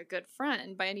her like a good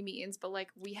friend by any means, but like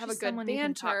we have Just a good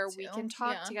banter. we can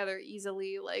talk together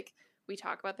easily. Like, we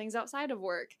talk about things outside of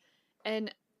work.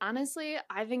 And honestly,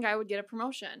 I think I would get a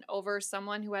promotion over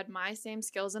someone who had my same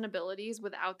skills and abilities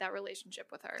without that relationship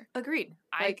with her. Agreed.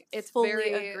 Like, I it's fully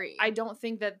very, agree. I don't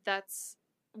think that's,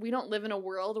 we don't live in a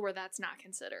world where that's not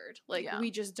considered. Like,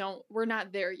 we just don't, we're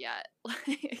not there yet.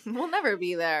 We'll never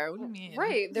be there. What do you mean?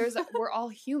 Right. We're all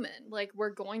human. Like, we're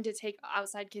going to take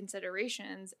outside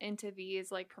considerations into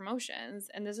these like promotions.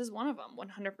 And this is one of them,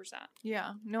 100%.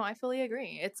 Yeah. No, I fully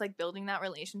agree. It's like building that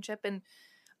relationship. And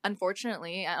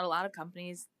unfortunately, at a lot of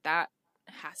companies, that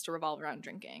has to revolve around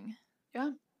drinking.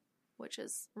 Yeah. Which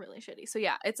is really shitty. So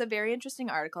yeah, it's a very interesting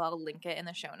article. I'll link it in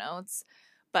the show notes.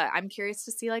 But I'm curious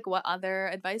to see like what other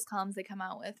advice columns they come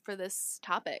out with for this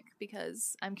topic,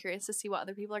 because I'm curious to see what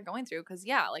other people are going through. Because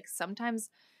yeah, like sometimes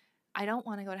I don't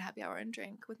want to go to happy hour and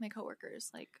drink with my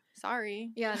coworkers. Like,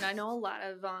 sorry. Yeah, and I know a lot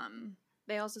of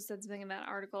they also said something in that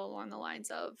article along the lines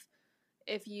of,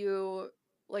 if you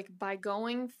like by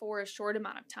going for a short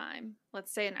amount of time,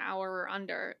 let's say an hour or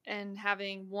under, and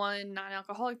having one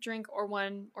non-alcoholic drink or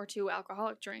one or two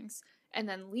alcoholic drinks and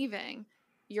then leaving,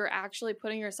 you're actually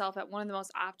putting yourself at one of the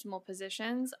most optimal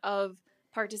positions of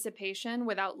participation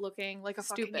without looking like a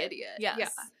fucking idiot. Yes. Yeah.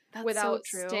 That's without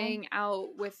so true. staying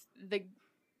out with the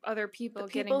other people,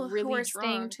 people getting really who are drunk.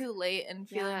 staying too late and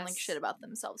feeling like Yes. shit about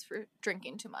themselves for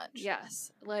drinking too much.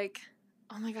 Yes. Like,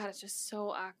 oh my God, it's just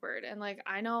so awkward. And like,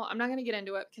 I know I'm not going to get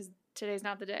into it because today's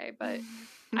not the day, but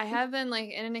I have been like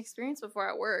in an experience before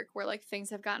at work where like things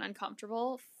have gotten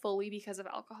uncomfortable fully because of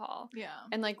alcohol. Yeah.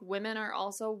 And like women are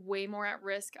also way more at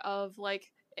risk of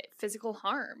like physical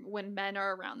harm when men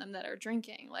are around them that are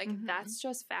drinking. Like, that's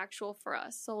just factual for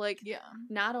us. So like, yeah,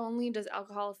 not only does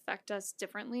alcohol affect us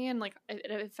differently and like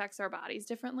it affects our bodies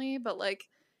differently, but like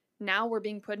now we're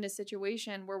being put in a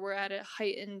situation where we're at a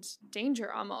heightened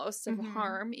danger almost of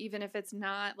harm, even if it's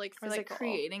not like physical. Or like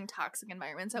creating toxic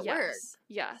environments at yes. work.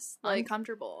 Yes. Like,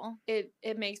 uncomfortable. It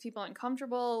makes people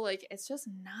uncomfortable. Like, it's just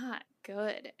not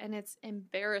good. And it's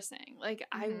embarrassing. Like,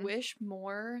 I wish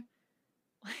more,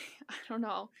 like, I don't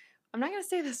know. I'm not going to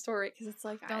say this story because it's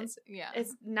like,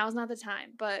 now's not the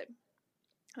time. But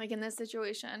like in this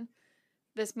situation,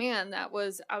 this man that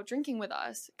was out drinking with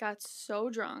us got so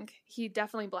drunk, he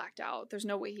definitely blacked out. There's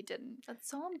no way he didn't. That's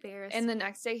so embarrassing. And the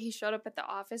next day he showed up at the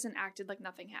office and acted like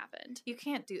nothing happened. You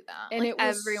can't do that. And like, it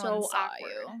was everyone so saw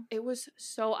awkward. you. It was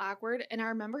so awkward. And I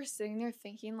remember sitting there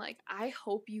thinking, like, I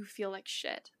hope you feel like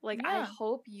shit. Like, I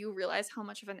hope you realize how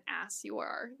much of an ass you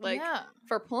are. Like,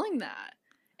 for pulling that.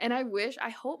 And I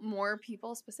hope more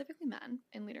people, specifically men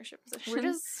in leadership positions. We're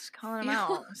just calling them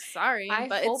feel- out. Sorry,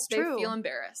 but hope it's they true. feel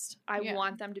embarrassed. I Yeah.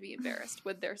 want them to be embarrassed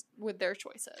with their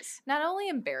choices. Not only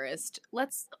embarrassed,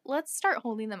 let's start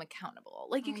holding them accountable.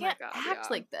 Like, you Oh my can't God, act yeah.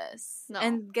 like this No.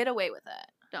 and get away with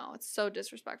it. No, it's so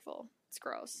disrespectful. It's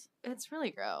gross. It's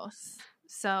really gross.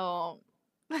 So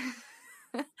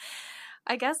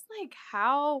I guess like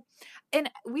how, and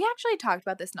we actually talked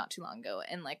about this not too long ago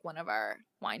in like one of our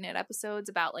Wine Night episodes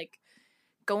about like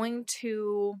going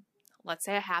to, let's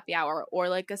say, a happy hour or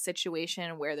like a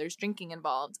situation where there's drinking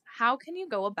involved. How can you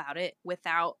go about it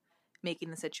without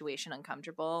making the situation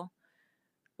uncomfortable?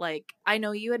 Like, I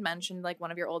know you had mentioned like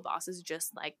one of your old bosses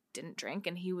just like didn't drink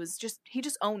and he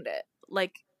just owned it.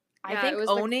 Like, I Yeah, think it was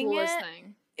owning the coolest it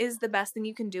thing. is the best thing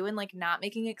you can do, and like not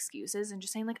making excuses and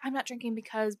just saying like, I'm not drinking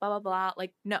because blah blah blah.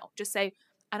 Like, no, just say,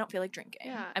 I don't feel like drinking.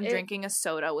 Yeah, I'm drinking a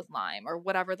soda with lime or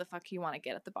whatever the fuck you want to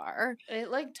get at the bar. It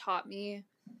like taught me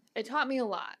a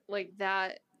lot. Like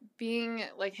that being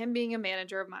like him being a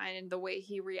manager of mine and the way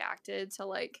he reacted to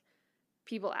like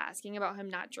people asking about him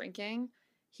not drinking.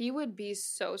 He would be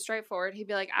so straightforward. He'd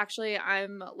be like, actually,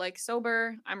 I'm like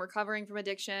sober. I'm recovering from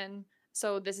addiction.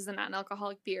 So this is a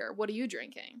non-alcoholic beer. What are you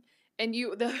drinking? And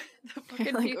the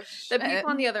fucking Like, people, the people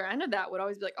on the other end of that would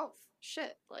always be like, oh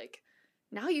shit, like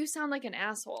now you sound like an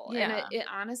asshole. Yeah. And it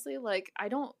honestly, like,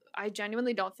 I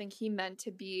genuinely don't think he meant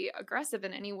to be aggressive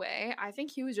in any way. I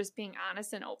think he was just being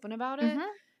honest and open about it. Mhm.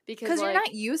 Because you're like,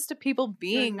 not used to people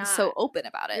being so not. open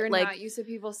about it. you're Like, not used to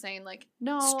people saying like,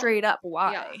 no, straight up,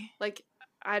 why? yeah, like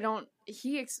I don't.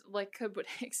 He would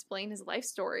explain his life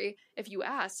story if you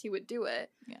asked. He would do it.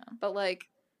 Yeah. But like,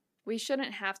 we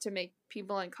shouldn't have to make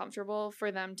people uncomfortable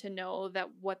for them to know that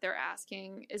what they're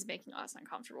asking is making us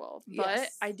uncomfortable. But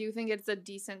Yes. I do think it's a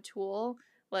decent tool.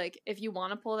 Like, if you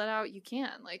want to pull that out, you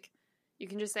can. Like, you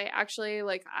can just say, actually,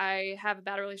 like, I have a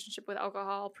bad relationship with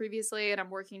alcohol previously, and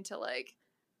I'm working to like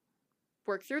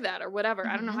work through that or whatever.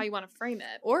 I don't know Mhm. how you want to frame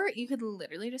it. Or you could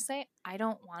literally just say, I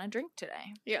don't want to drink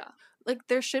today. Yeah. Like,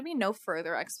 there should be no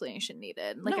further explanation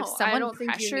needed. Like, No, if I someone don't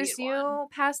think you pressures need you one.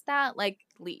 past that, like,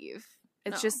 leave.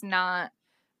 It's No. just not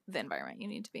the environment you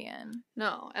need to be in.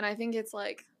 No, and I think it's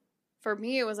like, for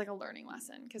me, it was like a learning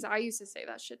lesson because I used to say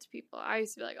that shit to people. I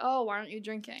used to be like, oh, why aren't you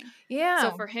drinking? Yeah.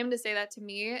 So for him to say that to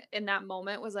me in that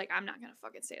moment was like, I'm not going to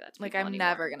fucking say that to like, people I'm anymore.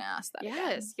 never going to ask that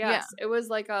Yes, again. yes. It was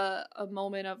like a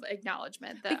moment of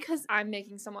acknowledgement that Because- I'm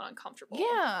making someone uncomfortable.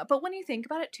 Yeah, but when you think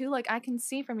about it too, like, I can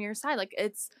see from your side, like,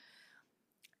 it's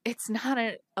not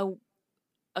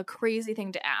a crazy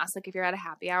thing to ask. Like, if you're at a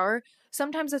happy hour,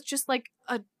 sometimes it's just like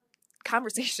a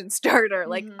conversation starter.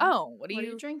 Like, Mhm. oh, what are What are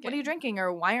you you drinking? What are you drinking?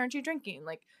 Or why aren't you drinking?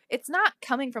 Like, it's not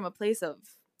coming from a place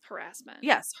of Harassment.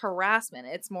 harassment.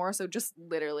 It's more so just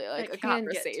literally like It a can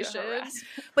get to conversation.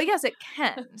 harassment. But yes, it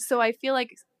can. So I feel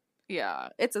like, yeah,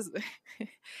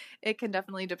 it can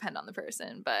definitely depend on the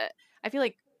person. But I feel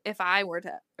like if I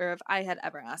had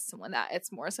ever asked someone that,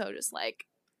 it's more so just like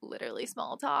literally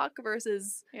small talk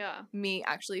versus Yeah. me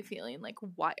actually feeling like,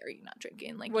 why are you not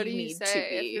drinking? Like, What you do you need say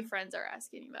to if be your friends are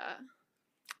asking you that?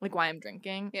 like, why I'm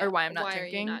drinking Yeah. or why I'm not Why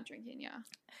drinking. are you not drinking? Yeah.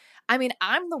 I mean,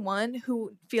 I'm the one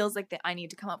who feels like that I need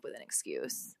to come up with an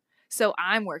excuse. So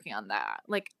I'm working on that.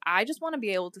 Like, I just want to be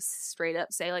able to straight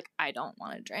up say, like, I don't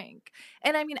want to drink.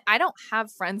 And I mean, I don't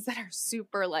have friends that are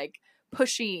super, like,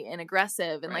 pushy and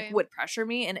aggressive and, like, Right. would pressure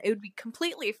me. And it would be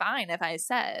completely fine if I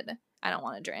said, I don't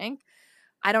want to drink.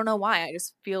 I don't know why. I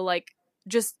just feel like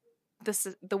just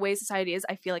the way society is,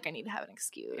 I feel like I need to have an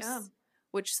excuse. Yeah.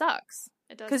 Which sucks.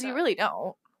 It does. Because you suck. really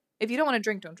don't. If you don't want to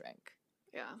drink, don't drink.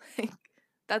 Yeah.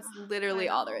 That's literally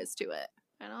all there know. is to it.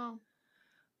 I know.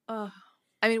 Oh,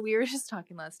 I mean, we were just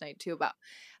talking last night too about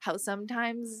how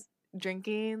sometimes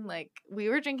drinking, like, we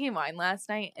were drinking wine last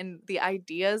night and the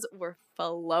ideas were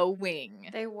flowing.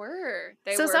 They were.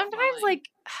 So sometimes, flowing. like,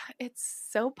 it's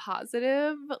so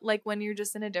positive, like, when you're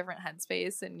just in a different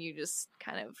headspace and you just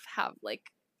kind of have,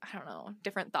 like, I don't know,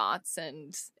 different thoughts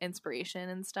and inspiration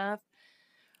and stuff.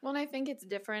 Well, and I think it's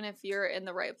different if you're in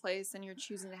the right place and you're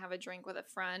choosing to have a drink with a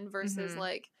friend versus Mhm.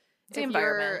 like It's the if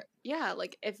environment. yeah,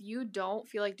 like if you don't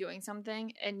feel like doing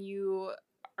something and you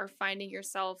are finding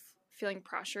yourself feeling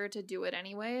pressure to do it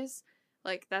anyways,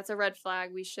 like that's a red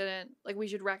flag. We should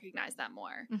recognize that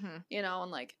more. Mm-hmm. You know,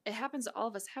 and like it happens to all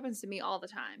of us, happens to me all the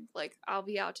time. Like I'll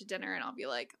be out to dinner and I'll be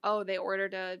like, "Oh, they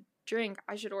ordered a drink.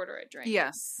 I should order a drink."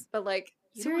 Yes. But like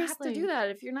you don't have to Seriously. do that.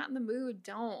 If you're not in the mood,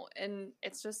 don't. And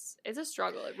it's a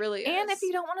struggle. It really is. And if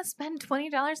you don't want to spend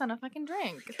 $20 on a fucking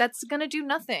drink, that's going to do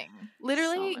nothing.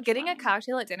 Literally, much getting a money.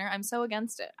 cocktail at dinner, I'm so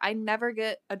against it. I never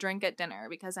get a drink at dinner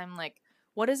because I'm like,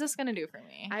 What is this gonna do for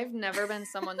me? I've never been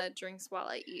someone that drinks while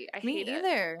I eat. I Me hate it.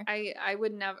 either. I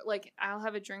would never, like, I'll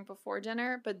have a drink before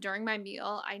dinner, but during my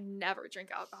meal, I never drink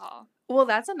alcohol. Well,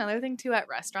 that's another thing too at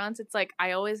restaurants. It's like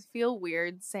I always feel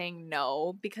weird saying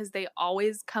no because they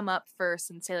always come up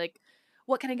first and say like,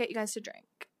 "What can I get you guys to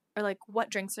drink?" Or like, "What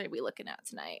drinks are we looking at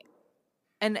tonight?"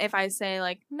 And if I say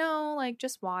like, "No, like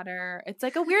just water," it's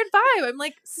like a weird vibe. I'm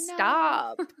like,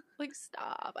 "Stop." Like,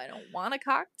 stop. I don't want a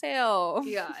cocktail.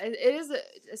 Yeah, it is,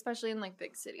 especially in like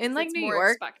big cities. In like it's New more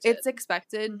York, expected. it's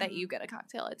expected that you get a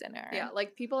cocktail at dinner. Yeah,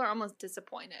 like people are almost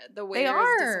disappointed. The They waiter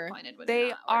are. is disappointed when They you're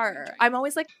not ordering a are. drink. I'm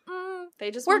always like,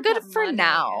 they just we're want good that for money.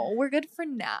 now. We're good for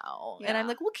now. And I'm Yeah.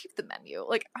 like, we'll keep the menu.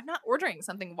 Like, I'm not ordering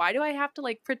something. Why do I have to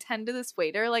like pretend to this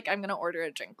waiter like I'm gonna order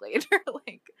a drink later?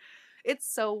 Like, it's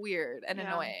so weird and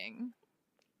annoying.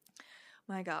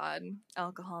 My God,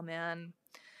 alcohol, man.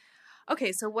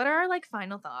 Okay, so what are our like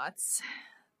final thoughts?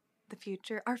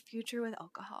 Our future with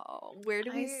alcohol. Where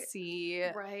do we see?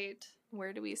 Right.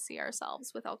 Where do we see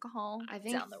ourselves with alcohol? I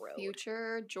think down the road.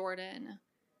 future Jordan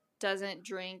doesn't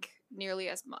drink nearly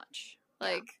as much. Yeah.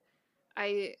 Like,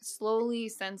 I slowly,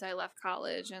 since I left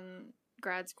college and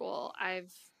grad school,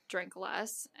 I've drank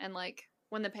less. And like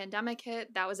when the pandemic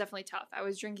hit, that was definitely tough. I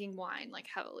was drinking wine like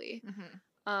heavily.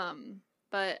 Mm-hmm.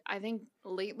 But I think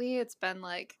lately it's been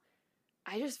like,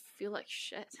 I just feel like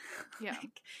shit. Yeah.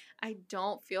 Like, I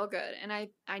don't feel good. And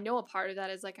I know a part of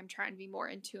that is like I'm trying to be more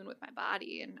in tune with my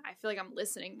body, and I feel like I'm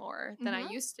listening more than I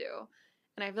used to.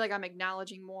 And I feel like I'm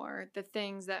acknowledging more the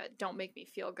things that don't make me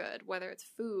feel good, whether it's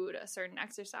food, a certain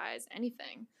exercise,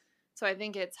 anything. So I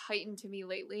think it's heightened to me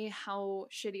lately how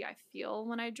shitty I feel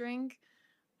when I drink.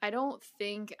 I don't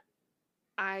think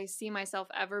I see myself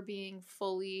ever being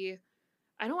fully,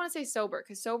 I don't want to say sober,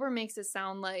 because sober makes it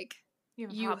sound like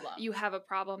you have a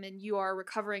problem and you are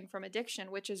recovering from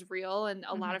addiction, which is real, and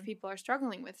a lot of people are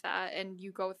struggling with that, and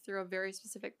you go through a very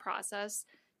specific process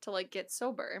to like get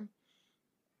sober.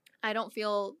 I don't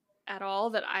feel at all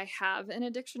that I have an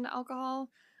addiction to alcohol.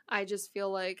 I just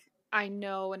feel like I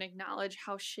know and acknowledge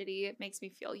how shitty it makes me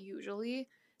feel usually.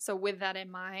 So with that in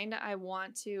mind, I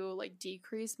want to like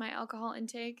decrease my alcohol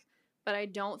intake, but I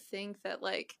don't think that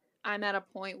like I'm at a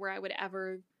point where I would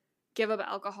ever give up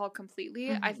alcohol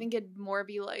completely. I think it'd more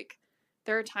be like,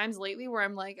 there are times lately where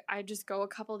I'm like, I just go a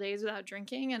couple days without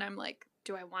drinking and I'm like,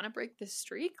 do I want to break this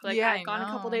streak? Like, Yeah, I've gone a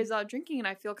couple days without drinking and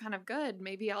I feel kind of good.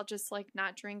 Maybe I'll just like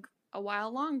not drink a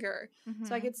while longer.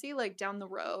 So I could see like down the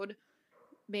road,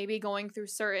 maybe going through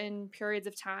certain periods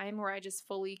of time where I just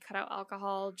fully cut out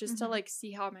alcohol just to like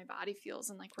see how my body feels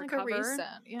and like recover. Like a reset,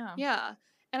 yeah. Yeah.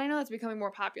 And I know that's becoming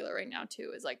more popular right now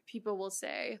too, is like people will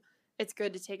say it's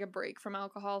good to take a break from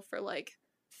alcohol for like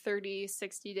 30,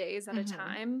 60 days at a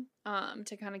time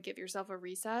to kind of give yourself a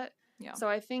reset. Yeah. So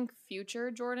I think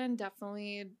future Jordan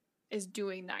definitely is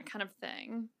doing that kind of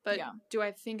thing. But do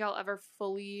I think I'll ever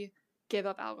fully give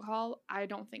up alcohol? I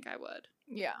don't think I would.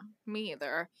 Yeah, me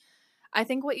either. I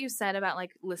think what you said about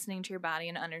like listening to your body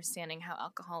and understanding how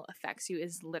alcohol affects you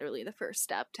is literally the first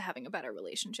step to having a better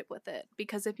relationship with it.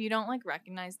 Because if you don't like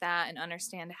recognize that and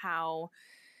understand how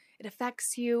it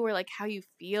affects you or like how you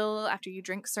feel after you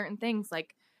drink certain things,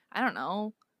 like, I don't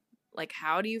know, like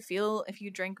how do you feel if you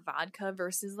drink vodka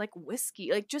versus like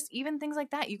whiskey? Like just even things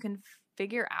like that, you can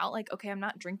figure out like, okay, I'm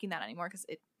not drinking that anymore because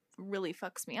it really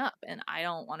fucks me up and I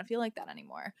don't want to feel like that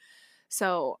anymore.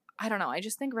 So I don't know. I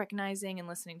just think recognizing and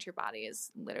listening to your body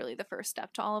is literally the first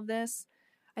step to all of this.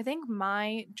 I think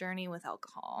my journey with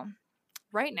alcohol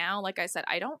right now, like I said,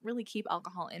 I don't really keep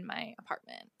alcohol in my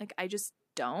apartment. Like I just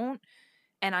don't.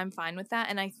 And I'm fine with that.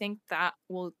 And I think that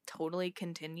will totally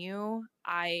continue.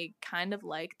 I kind of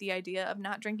like the idea of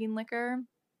not drinking liquor.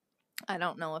 I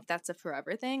don't know if that's a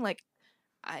forever thing. Like,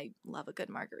 I love a good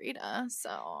margarita. So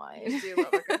I do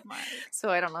love a good margarita.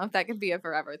 So I don't know if that could be a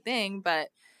forever thing. But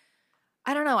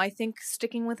I don't know. I think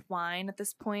sticking with wine at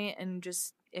this point and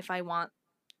just if I want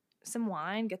some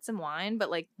wine, get some wine,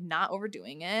 but like not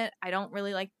overdoing it. I don't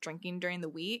really like drinking during the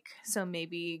week, so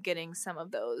maybe getting some of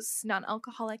those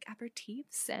non-alcoholic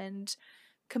aperitifs and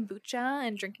kombucha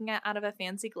and drinking it out of a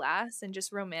fancy glass and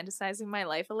just romanticizing my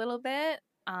life a little bit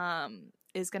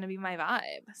is going to be my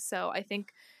vibe. So I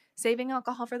think saving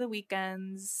alcohol for the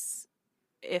weekends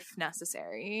if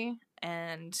necessary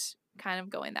and kind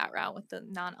of going that route with the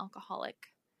non-alcoholic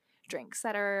drinks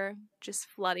that are just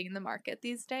flooding the market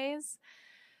these days.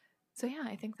 So yeah,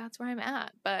 I think that's where I'm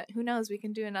at. But who knows? We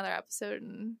can do another episode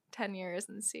in 10 years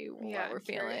and see what we're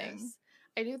feeling.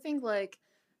 I do think like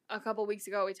a couple weeks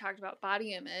ago we talked about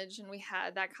body image and we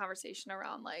had that conversation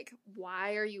around like,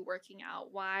 why are you working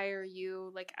out? Why are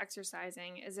you like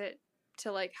exercising? Is it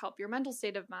to like help your mental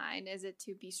state of mind? Is it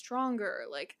to be stronger?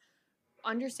 Like,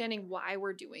 understanding why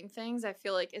we're doing things, I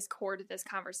feel like is core to this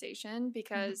conversation,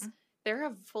 because there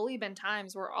have fully been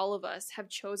times where all of us have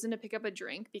chosen to pick up a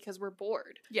drink because we're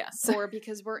bored. Yes. Or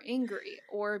because we're angry,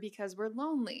 or because we're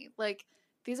lonely. Like,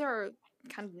 these are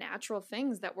kind of natural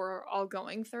things that we're all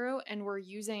going through, and we're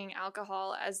using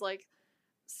alcohol as like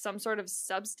some sort of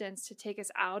substance to take us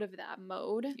out of that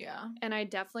mode. Yeah. And I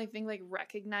definitely think like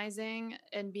recognizing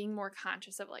and being more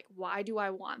conscious of like, why do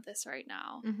I want this right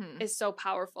now is so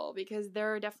powerful, because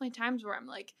there are definitely times where I'm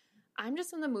like, I'm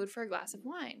just in the mood for a glass of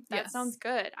wine. That sounds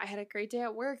good. I had a great day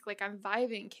at work. Like, I'm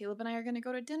vibing. Caleb and I are going to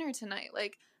go to dinner tonight.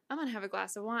 Like, I'm going to have a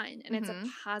glass of wine. And it's a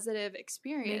positive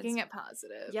experience. Making it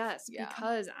positive. Yes,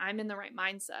 because I'm in the right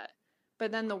mindset.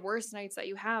 But then the worst nights that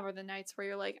you have are the nights where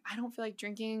you're like, I don't feel like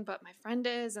drinking, but my friend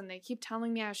is, and they keep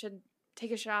telling me I should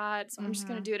take a shot, so I'm just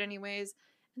going to do it anyways.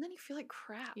 And then you feel like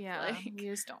crap. Yeah, like, you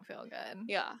just don't feel good.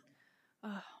 Yeah.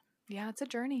 Oh, yeah, it's a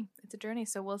journey. It's a journey.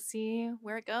 So we'll see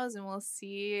where it goes, and we'll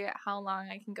see how long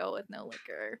I can go with no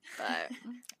liquor. But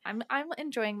I'm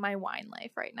enjoying my wine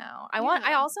life right now.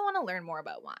 I also want to learn more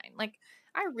about wine. Like,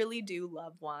 I really do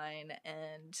love wine,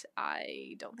 and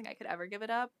I don't think I could ever give it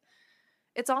up.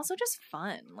 It's also just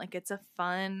fun. Like, it's a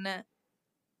fun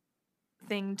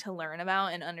thing to learn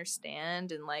about and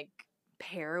understand and like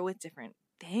pair with different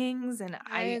things. And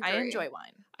I enjoy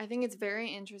wine. I think it's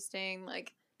very interesting,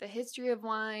 like the history of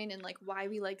wine and like why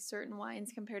we like certain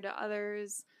wines compared to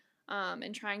others,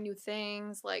 and trying new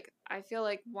things. Like, I feel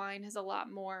like wine has a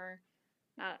lot more,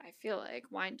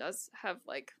 wine does have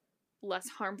like less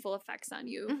harmful effects on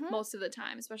you most of the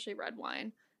time, especially red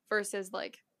wine, versus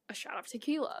like a shot of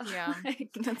tequila. Yeah. Like,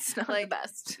 that's not like the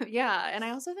best. Yeah. And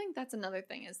I also think that's another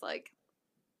thing is like,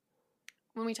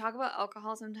 when we talk about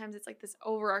alcohol, sometimes it's like this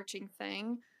overarching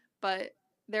thing, but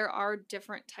there are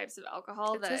different types of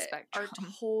alcohol that are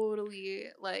totally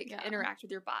like interact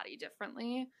with your body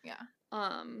differently. Yeah.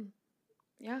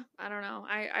 Yeah, I don't know.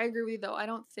 I agree with you though. I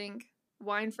don't think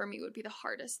wine for me would be the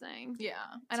hardest thing. Yeah.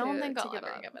 I don't think I'll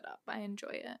ever give it up. I enjoy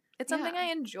it. It's something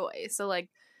I enjoy. So like,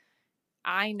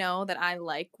 I know that I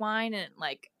like wine, and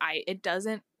like it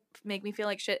doesn't make me feel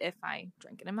like shit if I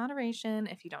drink it in moderation,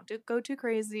 if you don't go too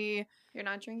crazy. You're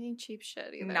not drinking cheap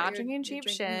shit either. Not drinking cheap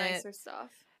shit. Nicer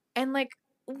stuff. And like,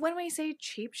 when we say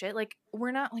cheap shit, like,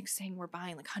 we're not like saying we're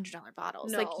buying like $100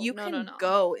 bottles. No, like, you can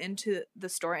go into the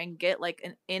store and get like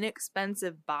an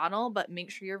inexpensive bottle, but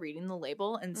make sure you're reading the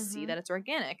label and see that it's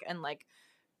organic and like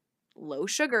low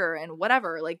sugar and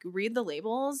whatever. Like, read the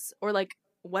labels. Or like,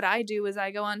 what I do is I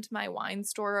go onto my wine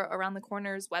store around the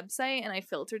corner's website and I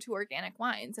filter to organic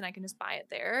wines, and I can just buy it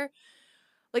there.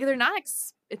 Like, they're not,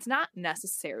 it's not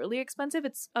necessarily expensive.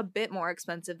 It's a bit more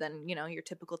expensive than, you know, your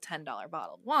typical $10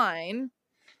 bottle of wine.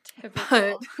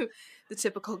 But the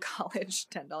typical college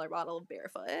 $10 bottle of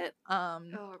Barefoot.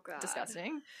 Oh, God.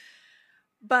 Disgusting.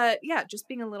 But yeah, just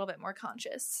being a little bit more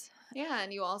conscious. Yeah,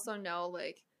 and you also know,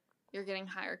 like, you're getting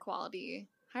higher quality,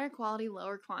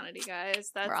 lower quantity,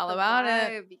 guys. That's We're all about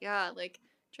it. Yeah, like,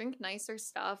 drink nicer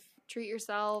stuff. Treat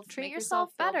yourself. Treat yourself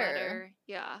better. Better.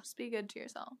 Yeah. Just be good to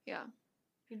yourself. Yeah.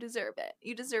 You deserve it.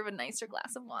 You deserve a nicer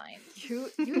glass of wine. You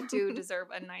do deserve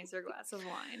a nicer glass of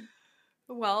wine.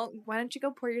 Well, why don't you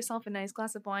go pour yourself a nice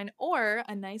glass of wine or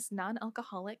a nice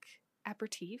non-alcoholic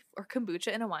aperitif or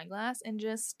kombucha in a wine glass and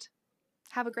just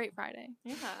have a great Friday.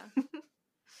 Yeah.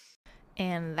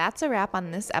 And that's a wrap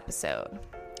on this episode.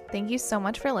 Thank you so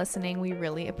much for listening. We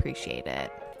really appreciate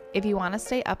it. If you want to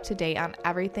stay up to date on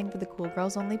everything for the Cool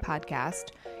Girls Only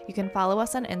podcast, you can follow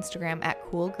us on Instagram at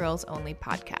Cool Girls Only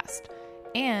Podcast.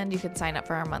 And you can sign up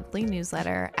for our monthly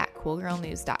newsletter at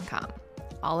coolgirlnews.com.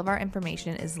 All of our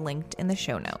information is linked in the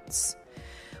show notes.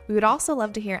 We would also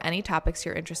love to hear any topics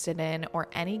you're interested in or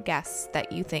any guests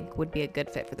that you think would be a good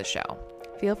fit for the show.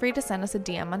 Feel free to send us a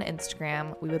DM on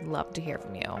Instagram. We would love to hear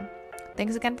from you.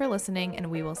 Thanks again for listening,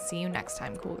 and we will see you next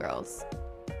time, Cool Girls.